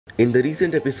In the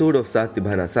recent episode of Saath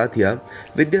Nibhana Saathiya,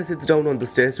 Vidya sits down on the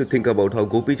stairs to think about how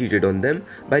Gopi cheated on them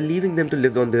by leaving them to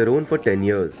live on their own for 10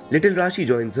 years. Little Rashi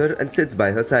joins her and sits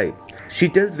by her side. She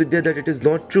tells Vidya that it is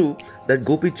not true that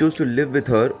Gopi chose to live with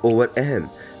her over Ahem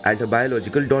and her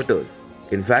biological daughters.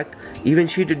 In fact, even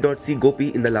she did not see Gopi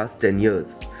in the last 10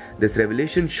 years. This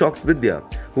revelation shocks Vidya,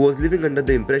 who was living under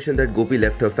the impression that Gopi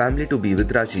left her family to be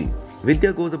with Rashi.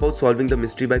 Vidya goes about solving the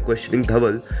mystery by questioning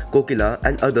Dhaval, Kokila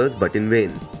and others, but in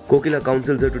vain. Kokila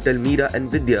counsels her to tell Meera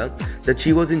and Vidya that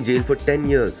she was in jail for 10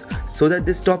 years so that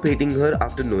they stop hating her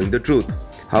after knowing the truth.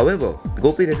 However,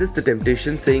 Gopi resists the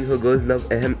temptation, saying her girls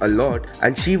love Ahem a lot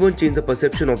and she won't change the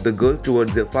perception of the girls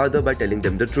towards their father by telling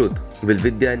them the truth. Will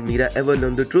Vidya and Meera ever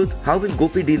learn the truth? How will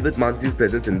Gopi deal with Mansi's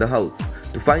presence in the house?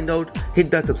 To find out,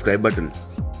 hit that subscribe button.